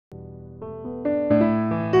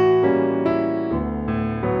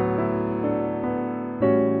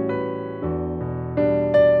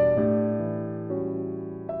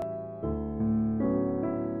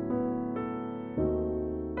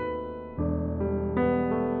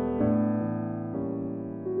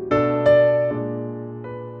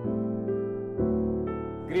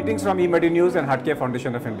Greetings from eMedi News and Heart Care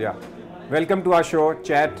Foundation of India. Welcome to our show,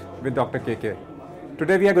 Chat with Dr. KK.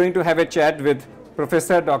 Today we are going to have a chat with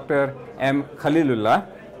Professor Dr. M. Khalilullah,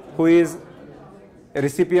 who is a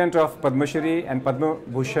recipient of Padma Shri and Padma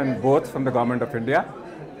Bhushan both from the Government of India,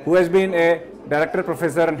 who has been a Director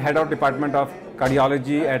Professor and Head of Department of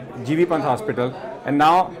Cardiology at GV Pant Hospital, and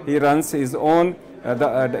now he runs his own,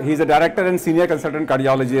 he is a Director and Senior Consultant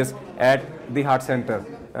Cardiologist at the Heart Center.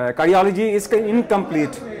 Cardiology is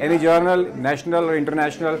incomplete. Any journal, national or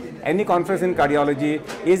international, any conference in cardiology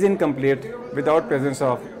is incomplete without presence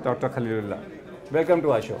of Dr. Khalilullah. Welcome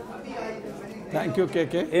to our show. Thank you,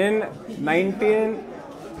 KK. In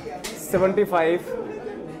 1975,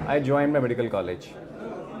 I joined my medical college.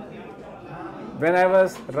 When I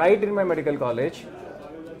was right in my medical college,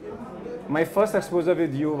 my first exposure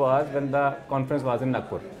with you was when the conference was in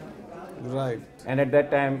Nagpur. Right. And at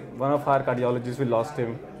that time, one of our cardiologists, we lost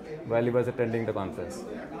him while he was attending the conference.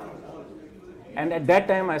 And at that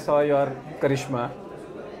time, I saw your charisma.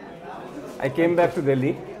 I came back to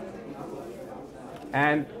Delhi.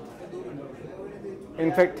 And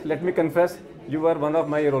in fact, let me confess, you were one of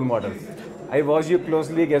my role models. I watched you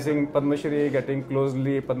closely getting Padma Shri, getting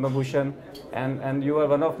closely Padma Bhushan, and you were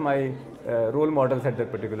one of my role models at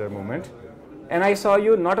that particular moment. And I saw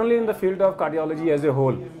you not only in the field of cardiology as a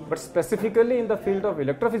whole, but specifically in the field of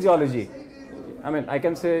electrophysiology. I mean, I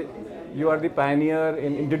can say you are the pioneer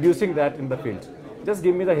in introducing that in the field. Just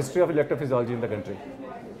give me the history of electrophysiology in the country.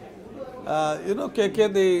 You know,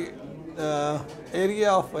 KK, the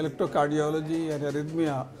area of electrocardiology and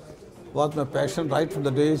arrhythmia was my passion right from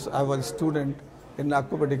the days I was a student in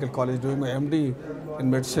Nagpur Medical College doing my MD in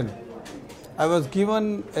medicine. I was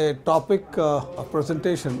given a topic of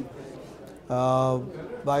presentation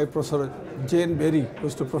by Professor Jane Berry, who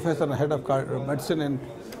is the professor and head of medicine in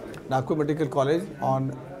Nagpur Medical College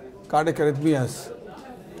on cardiac arrhythmias.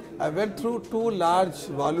 I went through 2 large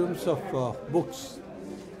volumes of books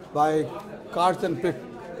by Cards and Pick,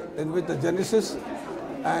 in which the genesis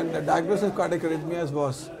and the diagnosis of cardiac arrhythmias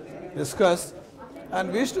was discussed.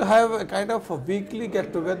 And we used to have a kind of a weekly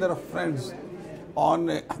get-together of friends on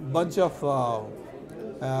a bunch of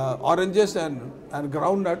oranges and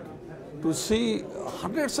groundnut to see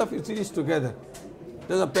hundreds of ECGs together.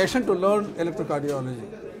 There's a passion to learn electrocardiology.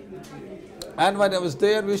 And when I was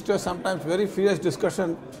there, we used to have sometimes very fierce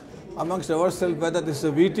discussion amongst ourselves whether this is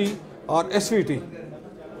a VT or SVT.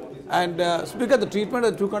 And because the treatment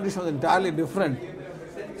of the 2 conditions was entirely different.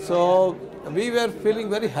 So we were feeling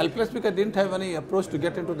very helpless because I didn't have any approach to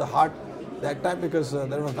get into the heart that time because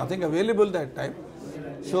there was nothing available that time.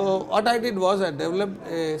 So what I did was I developed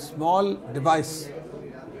a small device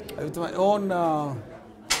with my own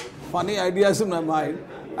funny ideas in my mind.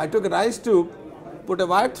 I took a rice tube, put a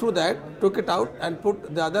wire through that, took it out and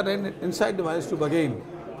put the other end inside the rice tube again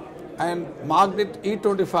and marked it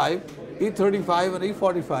E25, E35 and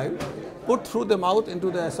E45, put through the mouth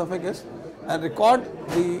into the esophagus and record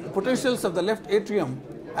the potentials of the left atrium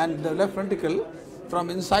and the left ventricle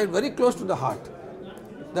from inside very close to the heart.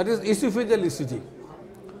 That is esophageal ECG.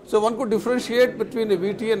 So one could differentiate between a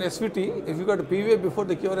VT and SVT. If you got a PVA before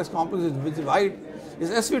the QRS complex which is wide, is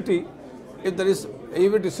SVT. If there is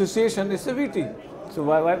AV dissociation, it's a VT. So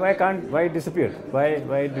why it disappeared? Why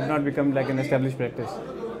it did not become like an established practice?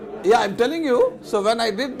 Yeah, I'm telling you. So when I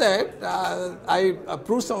did that, I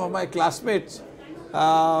proved some of my classmates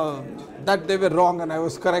that they were wrong and I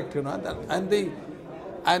was correct, you know.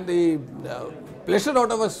 And the pleasure out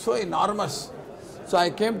of it was so enormous. So I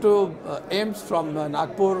came to AIMS from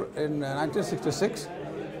Nagpur in 1966.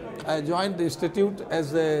 I joined the institute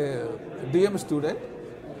as a DM student.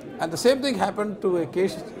 And the same thing happened to a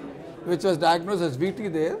case which was diagnosed as VT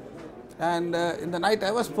there. And in the night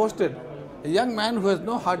I was posted. A young man who has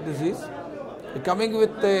no heart disease, coming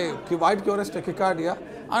with a wide QRS tachycardia,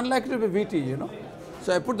 unlikely to be VT, you know.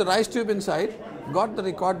 So I put the rice tube inside, got the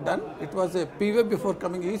record done. It was a PVA before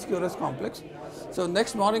coming each QRS complex. So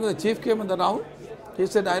next morning when the chief came on the round, he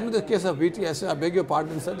said, I know the case of VT. I said, I beg your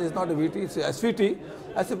pardon, sir, this is not a VT, it's a SVT.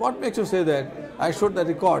 I said, what makes you say that? I showed the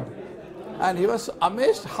record. And he was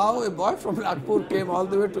amazed how a boy from Nagpur came all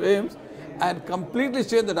the way to AIMS and completely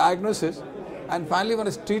changed the diagnosis. And finally, when I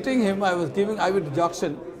was treating him, I was giving IV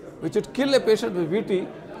digoxin, which would kill a patient with VT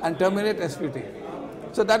and terminate SVT.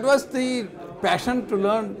 So that was the passion to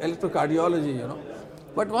learn electrocardiology, you know.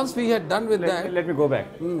 But once we had done with that... Let me go back.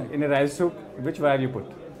 In a rice tube, which wire you put?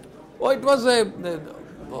 Oh, it was a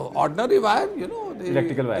ordinary wire, you know. The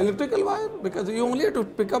electrical wire. Electrical wire, because you only have to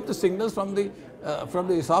pick up the signals from the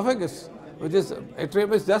esophagus. which is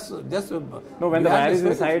atrium is just no, when the wire is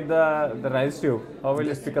inside the rice tube, how will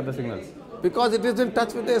it pick up the signals? Because it is in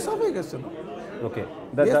touch with the esophagus, you know. Okay.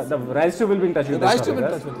 Yes. The rise tube will be in touch with The the rise tube will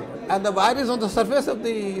esophagus. touch with it. And the wire is on the surface of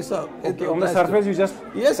the Okay, on the surface you just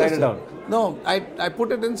slide it down. No, I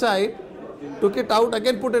put it inside, took it out,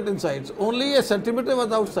 again put it inside. So only a centimeter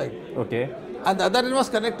was outside. Okay. And the other end was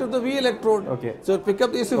connected to the V electrode. Okay. So pick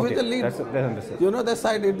up the esophageal lead. That's understood. You know, that's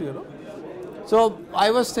I did, you know. So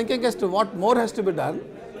I was thinking as to what more has to be done.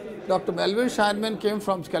 Dr. Melvin Scheinman came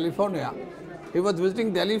from California. He was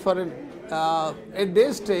visiting Delhi for a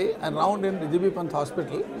day's stay and round in the GB Pant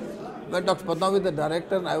Hospital, where Dr. Padmavi, the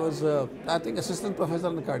director, and I was, I think, assistant professor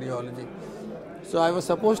in cardiology. So I was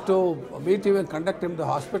supposed to meet him and conduct him to the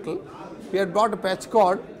hospital. He had brought a patch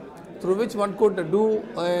cord through which one could do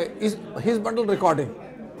his bundle recording.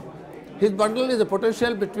 His bundle is the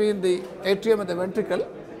potential between the atrium and the ventricle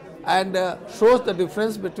and shows the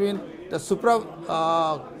difference between the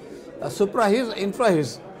supra-His,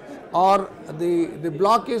 infra-His, or the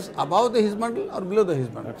block is above the His bundle or below the His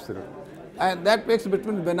bundle. Absolutely. And that makes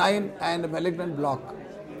between benign and malignant block.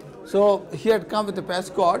 So he had come with a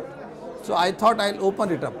patch cord, so I thought I'll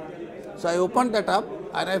open it up. So I opened that up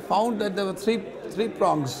and I found that there were three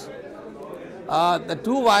prongs. The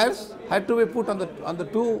two wires had to be put on the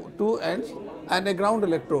two ends and a ground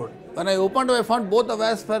electrode. When I opened it, I found both the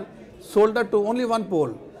wires were soldered to only one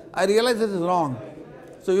pole. I realized this is wrong.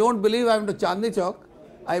 So you won't believe I went to Chandni Chowk.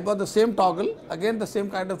 I bought the same toggle, again the same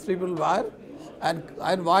kind of 3-pole wire, and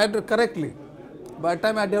I wired it correctly. By the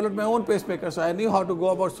time I developed my own pacemaker, so I knew how to go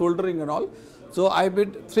about soldering and all. So I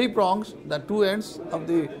did 3 prongs, the 2 ends of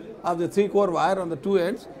the 3-core wire on the 2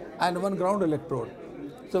 ends, and 1 ground electrode.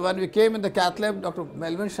 So when we came in the cath lab, Dr.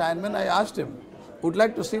 Melvin Scheinman, I asked him, would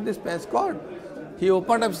like to see this patch cord? He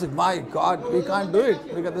opened up and said, my God, we can't do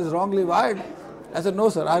it because this is wrongly wired. I said, no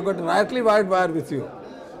sir, I've got a rightly wired wire with you.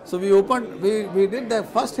 So we did the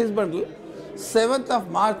first His bundle, 7th of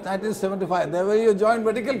March 1975. There were you joined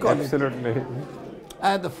medical college. Absolutely.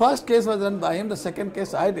 And the first case was done by him, the second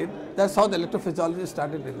case I did. That's how the electrophysiology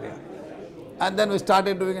started in India. And then we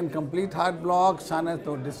started doing incomplete heart block, sinus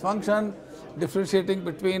dysfunction, differentiating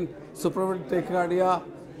between supraventricular tachycardia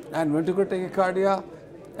and ventricular tachycardia.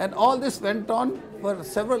 And all this went on for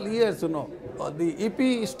several years, you know. The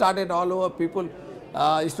EP started all over. People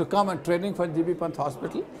used to come and training for GB Pant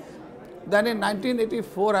Hospital. Then in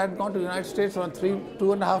 1984, I had gone to the United States on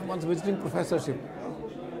 2.5 months visiting professorship.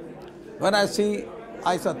 When I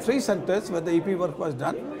saw 3 centers where the EP work was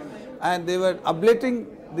done, and they were ablating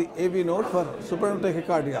the AV node for supraventricular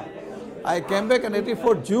tachycardia. I came back in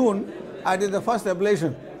 84 June, I did the first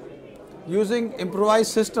ablation. Using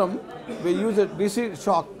improvised system, we use a DC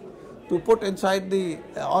shock to put inside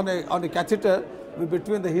on a catheter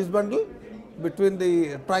between the His bundle, between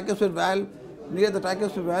the tricuspid valve, near the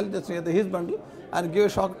tricuspid valve, that's near the His bundle, and give a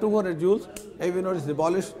shock 200 joules, AV node is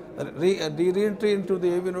abolished, re-entry into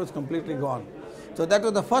the AV node is completely gone. So that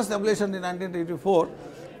was the first ablation in 1984.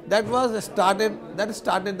 That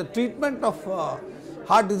started the treatment of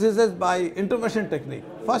heart diseases by intervention technique.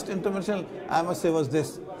 First intervention, I must say, was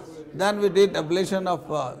this. Then we did ablation of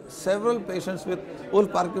several patients with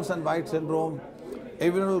Wolff-Parkinson-White syndrome,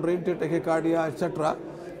 AV nodal re-entry tachycardia, etc.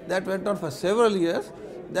 That went on for several years.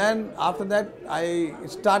 Then after that, I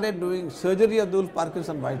started doing surgery of the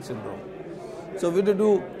Wolff-Parkinson-White syndrome. So we did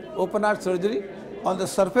do open heart surgery. On the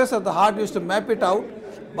surface of the heart, we used to map it out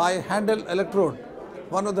by handheld electrode.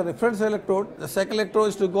 One of the reference electrode, the second electrode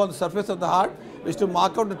is to go on the surface of the heart, is to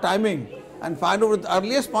mark out the timing and find out the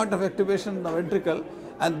earliest point of activation in the ventricle,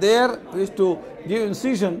 and there we used to give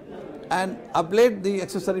incision and ablate the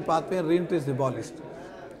accessory pathway and re-entry is abolished.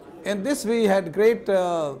 In this we had great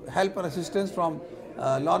help and assistance from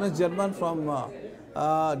Lawrence German from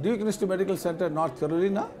Duke University Medical Center, North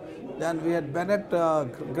Carolina. Then we had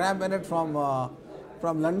Graham Bennett from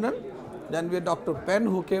London. Then we had Dr. Penn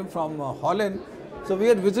who came from Holland. So we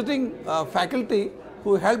had visiting faculty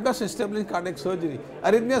who helped us establish cardiac surgery,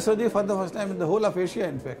 arrhythmia surgery for the first time in the whole of Asia,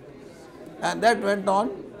 in fact. And that went on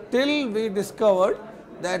till we discovered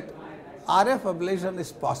that RF ablation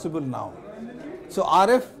is possible now. So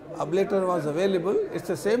RF ablator was available. It's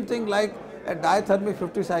the same thing like a diathermic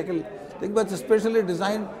 50 cycle thing, but it's specially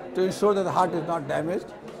designed to ensure that the heart is not damaged.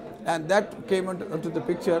 And that came into the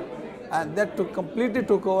picture, and that completely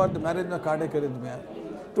took over the management of cardiac arrhythmia.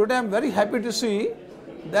 Today I am very happy to see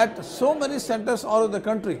that so many centers all over the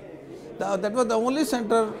country. That was the only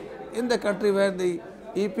center in the country where the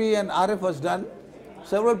EP and RF was done.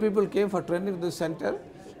 Several people came for training to this center,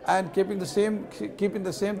 and keeping the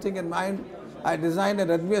same thing in mind, I designed an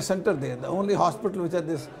arrhythmia center there, the only hospital which had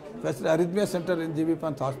this arrhythmia center in GB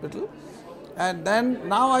Pant Hospital. And then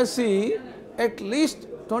now I see at least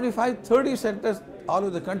 25-30 centers all over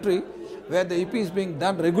the country where the EP is being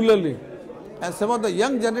done regularly. And some of the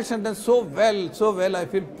young generation done so well, I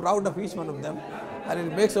feel proud of each one of them, and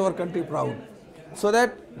it makes our country proud. So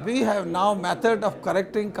that we have now method of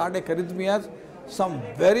correcting cardiac arrhythmias, some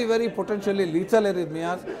very potentially lethal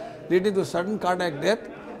arrhythmias leading to sudden cardiac death.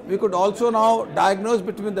 We could also now diagnose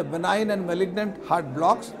between the benign and malignant heart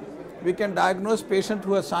blocks. We can diagnose patients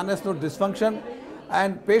who have sinus node dysfunction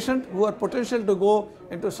and patients who are potential to go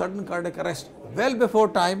into sudden cardiac arrest well before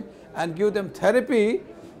time and give them therapy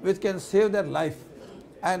which can save their life.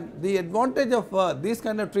 And the advantage of this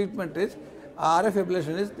kind of treatment is RF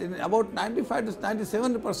ablation is in about 95 to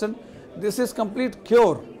 97%. This is complete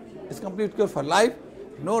cure. It's complete cure for life.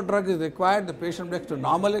 No drug is required. The patient back to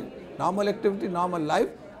normal activity, normal life,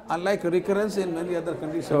 unlike recurrence in many other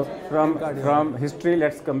conditions. So from history,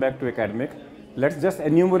 let's come back to academic. Let's just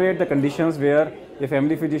enumerate the conditions where a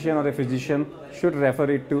family physician or a physician should refer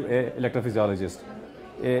it to a electrophysiologist,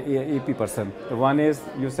 a EP person. The one is,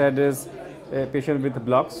 you said, is a patient with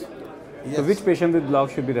blocks. Yes. So which patient with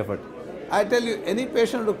blocks should be referred? I tell you, any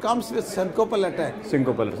patient who comes with syncopal attack.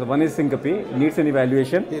 Syncopal. So one is syncope, needs an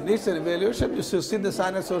evaluation. He needs an evaluation. You should see the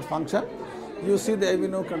sinus node function. You see the AV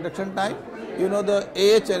node conduction time. You know the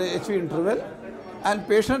AH and HV interval. And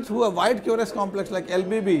patients who have wide QRS complex like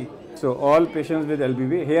LBB. So all patients with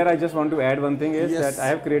LBB. Here I just want to add one thing is that I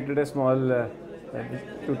have created a small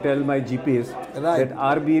to tell my GPs that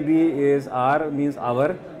RBB is R means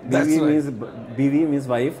hour, BV means BV means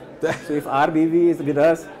wife. So if RBB is with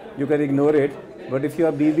us, you can ignore it. But if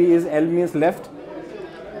your BV is L means left,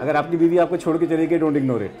 अगर आपकी BV आपको छोड़ के चली गई, don't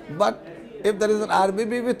ignore it. But if there is an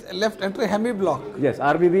RBB with left entry hemi block. Yes,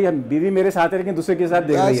 RBB BV मेरे साथ है लेकिन दूसरे के साथ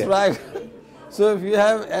देख रही है. That's right. So if you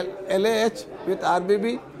have LAH with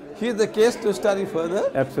RBB, he is the case to study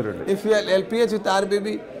further. Absolutely. If you have LPH with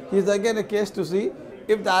RBB, he is again a case to see.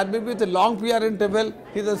 If the RBB with a long PR interval,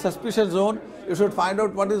 he is a suspicious zone. You should find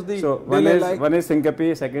out what is the one is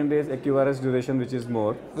syncope, second is QRS duration, which is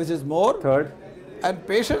more. Third, and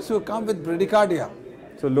patients who come with bradycardia.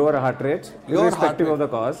 So lower heart rate, irrespective of the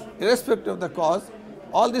cause. Irrespective of the cause,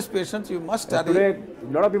 all these patients you must study. Today,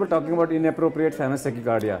 a lot of people talking about inappropriate sinus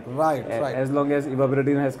tachycardia. Right. As long as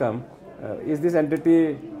evaporative has come, is this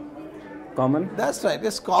entity common? That's right.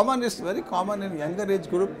 It's common. It's very common in younger age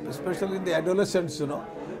group, especially in the adolescents,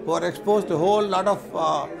 who are exposed to a whole lot of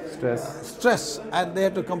stress, and they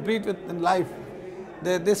have to compete with in life.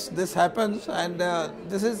 This happens, and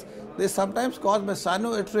this is sometimes caused by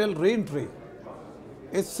sinoatrial re-entry.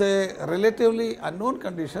 It's a relatively unknown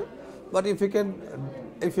condition, but if you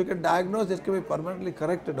can diagnose, it can be permanently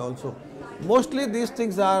corrected also. Mostly these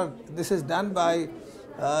things this is done by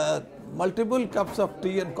multiple cups of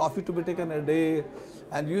tea and coffee to be taken a day,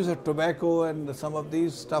 and use of tobacco and some of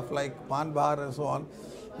these stuff like pan bar and so on,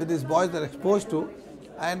 which these boys are exposed to,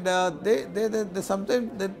 and they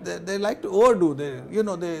sometimes they like to overdo.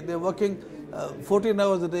 They're working 14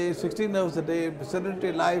 hours a day, 16 hours a day,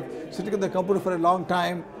 sedentary life, sitting at the computer for a long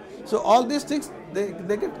time. So all these things they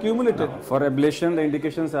get cumulated. For ablation, the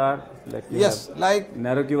indications are like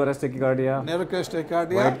narrow QRS tachycardia,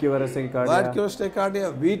 wide QRS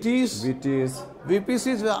tachycardia, VTs,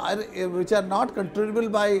 VPCs which are not controllable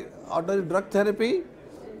by ordinary drug therapy.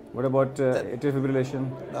 What about atrial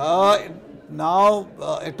fibrillation? Now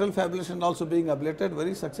atrial fibrillation is also being ablated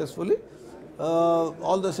very successfully.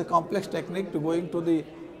 Although it's a complex technique to going to the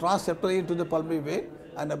transseptally into the pulmonary vein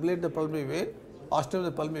and ablate the pulmonary vein, osteum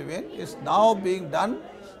the pulmonary vein is now being done,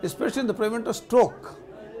 especially in the prevention of stroke.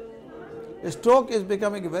 A stroke is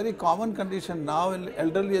becoming a very common condition now in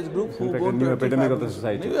elderly age group who go to new epidemic of the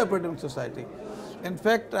society. New epidemic society. In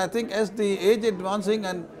fact, I think as the age advancing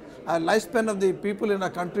and lifespan of the people in our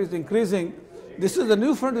country is increasing, this is the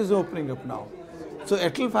new front is opening up now. So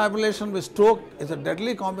atrial fibrillation with stroke is a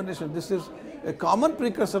deadly combination. This is a common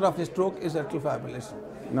precursor of a stroke is atrial fibrillation.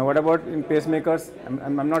 Now what about in pacemakers?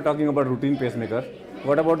 I'm not talking about routine pacemaker.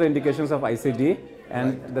 What about the indications of ICD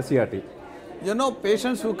and the CRT?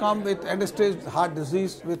 Patients who come with end-stage heart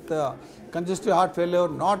disease, with congestive heart failure,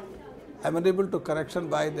 not amenable to correction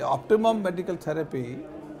by the optimum medical therapy,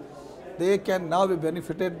 they can now be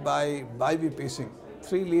benefited by IV pacing,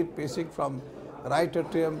 3-lead pacing from right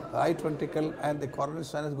atrium, right ventricle, and the coronary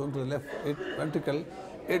sinus going to the left ventricle.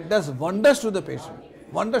 It does wonders to the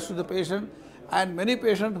patient, and many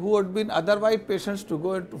patients who had been otherwise patients to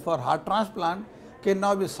go into for heart transplant can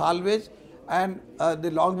now be salvaged, and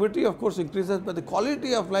the longevity of course increases, but the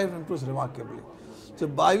quality of life improves remarkably. So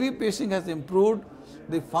IV pacing has improved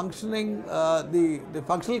the functioning, the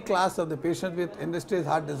functional class of the patient with end-stage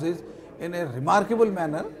heart disease in a remarkable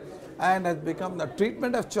manner, and has become the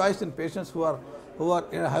treatment of choice in patients who have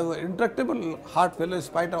intractable heart failure in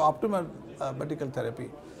spite of optimal medical therapy.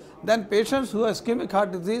 Then patients who have ischemic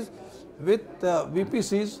heart disease with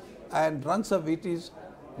VPCs and runs of VTs,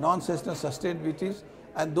 non-sessional sustained VTs,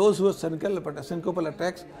 and those who have syncopal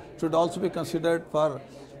attacks should also be considered for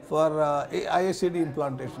ICD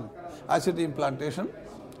implantation.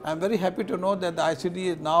 I am very happy to know that the ICD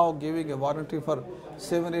is now giving a warranty for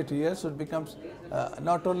 7-8 years, so it becomes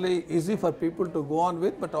not only easy for people to go on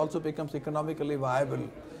with, but also becomes economically viable.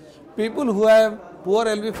 People who have poor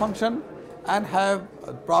LV function and have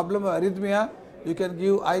a problem of arrhythmia, you can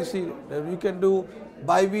give you can do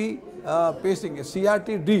bi-V pacing, a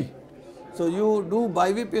CRT-D. So you do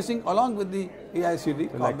bi-V pacing along with the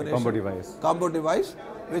AICD combination, combo device,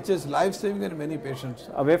 which is life-saving in many patients.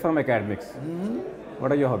 Away from academics,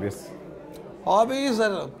 what are your hobbies? Hobbies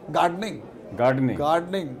are gardening.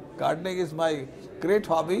 Gardening is my great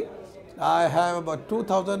hobby. I have about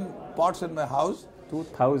 2,000 pots in my house.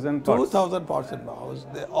 2,000 pots? 2,000 pots in my house.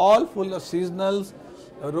 They're all full of seasonals,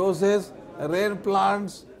 roses, rare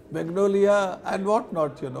plants, magnolia and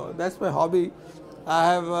whatnot, you know. That's my hobby.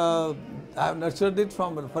 I have nurtured it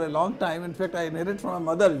for a long time. In fact, I inherited from my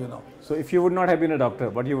mother, you know. So if you would not have been a doctor,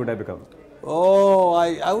 what you would have become? Oh,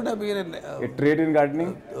 I would have been a trade in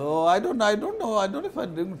gardening? I don't know. I don't know if I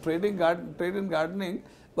did trade in gardening,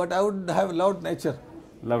 but I would have loved nature.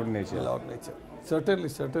 Loved nature. Loved nature.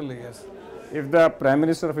 Certainly, yes. If the Prime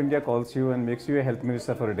Minister of India calls you and makes you a health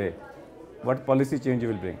minister for a day, what policy change you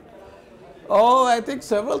will bring? Oh, I think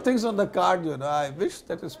several things on the card, you know. I wish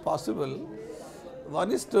that is possible.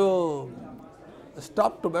 One is to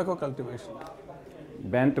stop tobacco cultivation.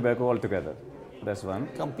 Ban tobacco altogether. That's one.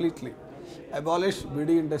 Completely. Abolish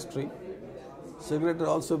BD industry. Cigarette are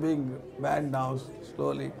also being banned now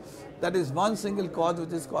slowly. That is one single cause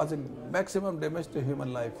which is causing maximum damage to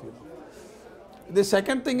human life, you know. The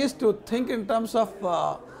second thing is to think in terms of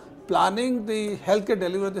planning the healthcare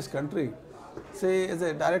delivery of this country. Say, as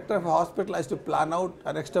a director of a hospital, I used to plan out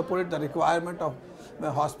and extrapolate the requirement of my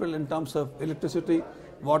hospital in terms of electricity,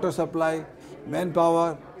 water supply,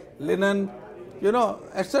 manpower, linen, you know,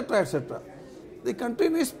 etc., etc. The country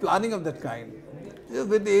needs planning of that kind.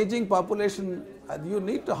 With the aging population, you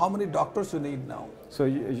need to, how many doctors you need now? So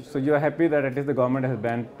you are happy that at least the government has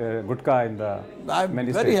banned gutka in the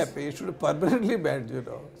many states? I'm very happy. It should be permanently banned, you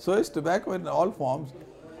know. So is tobacco in all forms.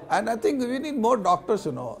 And I think we need more doctors,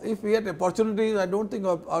 you know. If we had opportunities, I don't think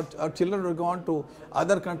our children would go on to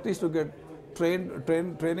other countries to get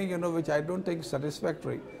training, you know, which I don't think is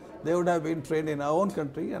satisfactory. They would have been trained in our own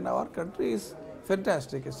country, and our country is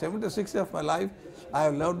fantastic. It's 76 years of my life. I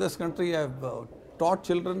have loved this country. I have taught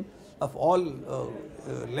children of all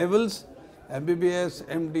levels, MBBS,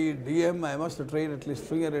 MD, DM. I must have trained at least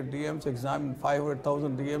 300 DMs, examined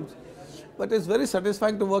 500,000 DMs. But it's very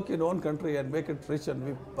satisfying to work in your own country and make it rich and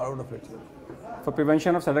be proud of it. For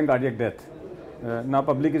prevention of sudden cardiac death, now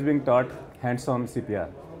public is being taught hands-on CPR.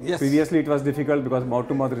 Yes. Previously it was difficult because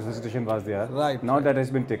mouth-to-mouth resuscitation was there. Right. Now that has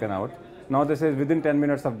been taken out. Now they say within 10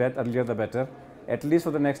 minutes of death, earlier the better. At least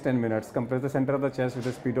for the next 10 minutes, compress the center of the chest with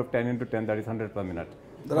a speed of 10 into 10, that is 100 per minute.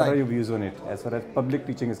 Right. What are your views on it as far as public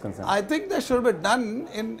teaching is concerned? I think that should be done.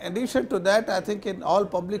 In addition to that, I think in all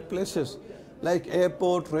public places, like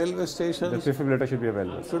airport, railway stations. The defibrillator should be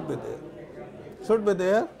available. Should be there. Should be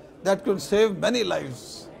there. That could save many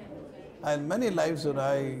lives. And many lives. You know,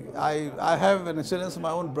 I have an incident of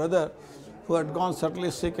my own brother who had gone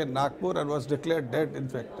suddenly sick in Nagpur and was declared dead, in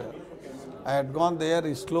fact. I had gone there,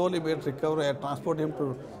 he slowly made recovery. I had transported him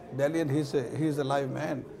to Delhi and he's a live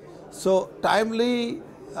man. So timely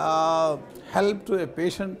help to a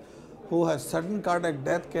patient who has sudden cardiac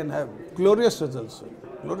death can have glorious results.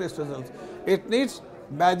 Glorious results. It needs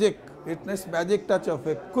magic. It needs magic touch of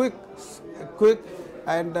a quick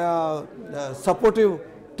and supportive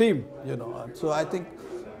team, you know. So I think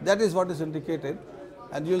that is what is indicated,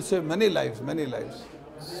 and you'll save many lives, many lives.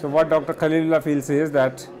 So what Dr. Khalilullah feels is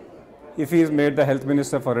that if he is made the health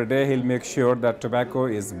minister for a day, he'll make sure that tobacco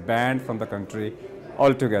is banned from the country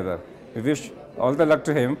altogether. We wish all the luck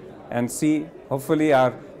to him and see, hopefully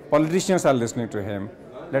our politicians are listening to him.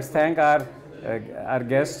 Let's thank our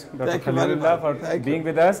guest, Dr. Khalilullah, for being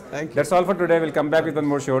with us. Thank you. That's all for today. We'll come back with one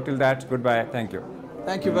more show. Till that, goodbye. Thank you.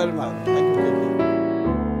 Thank you very much. Thank you.